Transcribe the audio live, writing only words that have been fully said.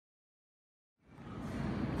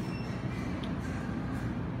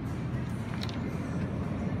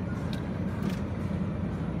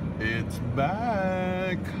It's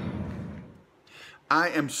back. I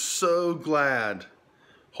am so glad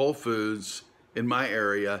Whole Foods in my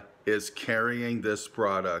area is carrying this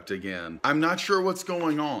product again. I'm not sure what's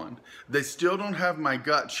going on. They still don't have my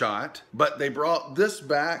gut shot, but they brought this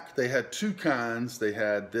back. They had two kinds. They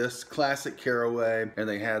had this classic Caraway and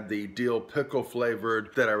they had the dill pickle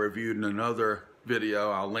flavored that I reviewed in another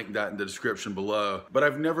video. I'll link that in the description below. But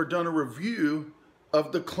I've never done a review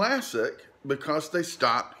of the classic because they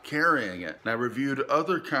stopped carrying it. And I reviewed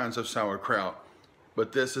other kinds of sauerkraut,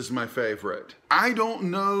 but this is my favorite. I don't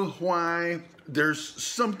know why. There's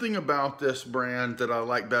something about this brand that I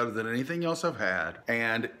like better than anything else I've had.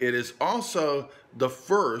 And it is also the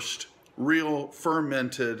first real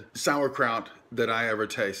fermented sauerkraut that I ever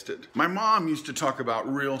tasted. My mom used to talk about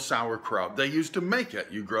real sauerkraut. They used to make it.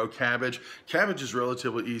 You grow cabbage. Cabbage is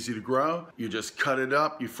relatively easy to grow. You just cut it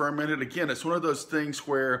up, you ferment it. Again, it's one of those things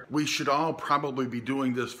where we should all probably be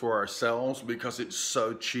doing this for ourselves because it's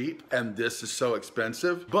so cheap and this is so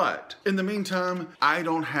expensive. But in the meantime, I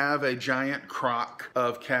don't have a giant crock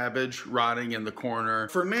of cabbage rotting in the corner.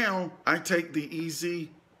 For now, I take the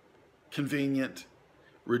easy, convenient,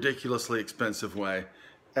 ridiculously expensive way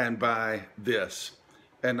and buy this,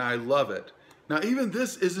 and I love it. Now, even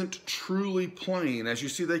this isn't truly plain. As you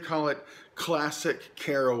see, they call it classic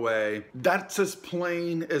Caraway. That's as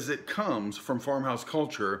plain as it comes from Farmhouse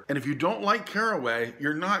Culture, and if you don't like Caraway,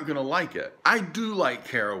 you're not gonna like it. I do like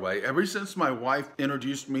Caraway. Ever since my wife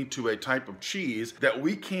introduced me to a type of cheese that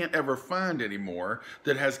we can't ever find anymore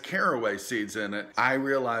that has caraway seeds in it, I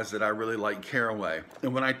realized that I really like Caraway.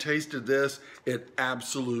 And when I tasted this, it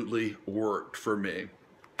absolutely worked for me.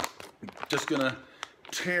 Just gonna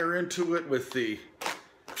tear into it with the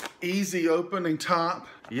easy opening top.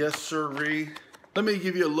 Yes, sirree. Let me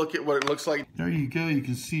give you a look at what it looks like. There you go. You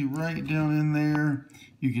can see right down in there.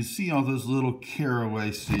 You can see all those little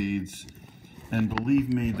caraway seeds. And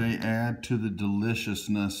believe me, they add to the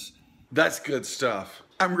deliciousness. That's good stuff.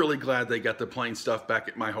 I'm really glad they got the plain stuff back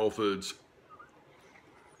at my Whole Foods.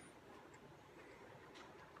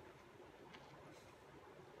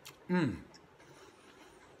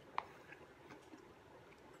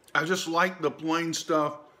 I just like the plain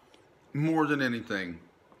stuff more than anything.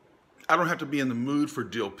 I don't have to be in the mood for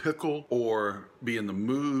dill pickle or be in the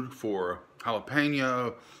mood for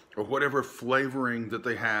jalapeno or whatever flavoring that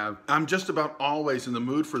they have. I'm just about always in the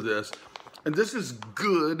mood for this. And this is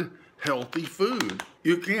good, healthy food.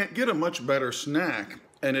 You can't get a much better snack,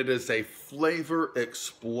 and it is a flavor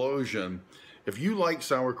explosion. If you like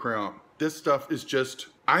sauerkraut, this stuff is just,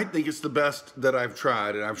 I think it's the best that I've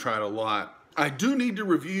tried, and I've tried a lot. I do need to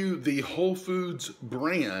review the Whole Foods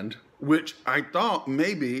brand, which I thought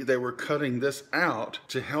maybe they were cutting this out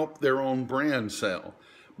to help their own brand sell.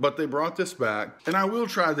 But they brought this back, and I will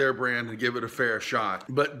try their brand and give it a fair shot.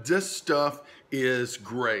 But this stuff is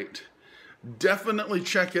great. Definitely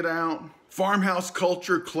check it out. Farmhouse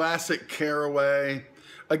Culture Classic Caraway.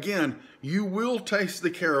 Again, you will taste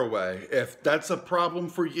the caraway. If that's a problem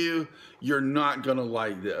for you, you're not gonna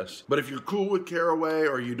like this. But if you're cool with caraway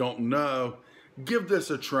or you don't know, give this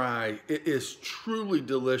a try. It is truly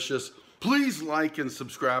delicious. Please like and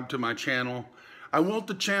subscribe to my channel. I want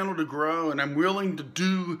the channel to grow, and I'm willing to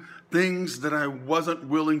do things that I wasn't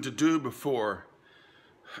willing to do before.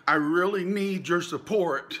 I really need your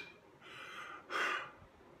support.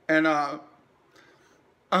 And I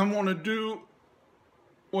want to do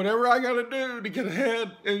whatever I gotta do to get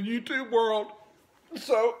ahead in the YouTube world.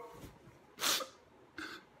 So,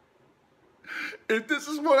 if this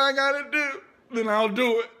is what I gotta do, then I'll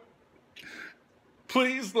do it.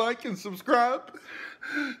 Please like and subscribe.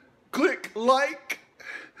 Click like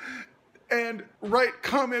and write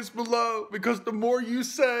comments below, because the more you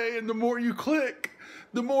say and the more you click,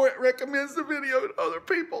 the more it recommends the video to other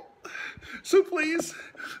people. So please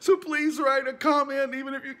write a comment,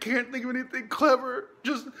 even if you can't think of anything clever.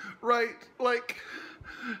 Just write like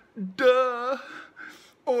duh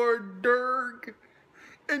or derg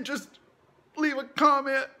and just leave a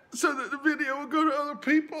comment so that the video will go to other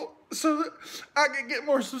people so that I can get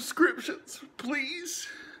more subscriptions. Please,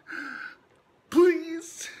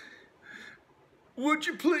 please, would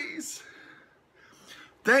you please?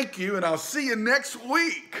 Thank you, and I'll see you next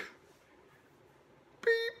week.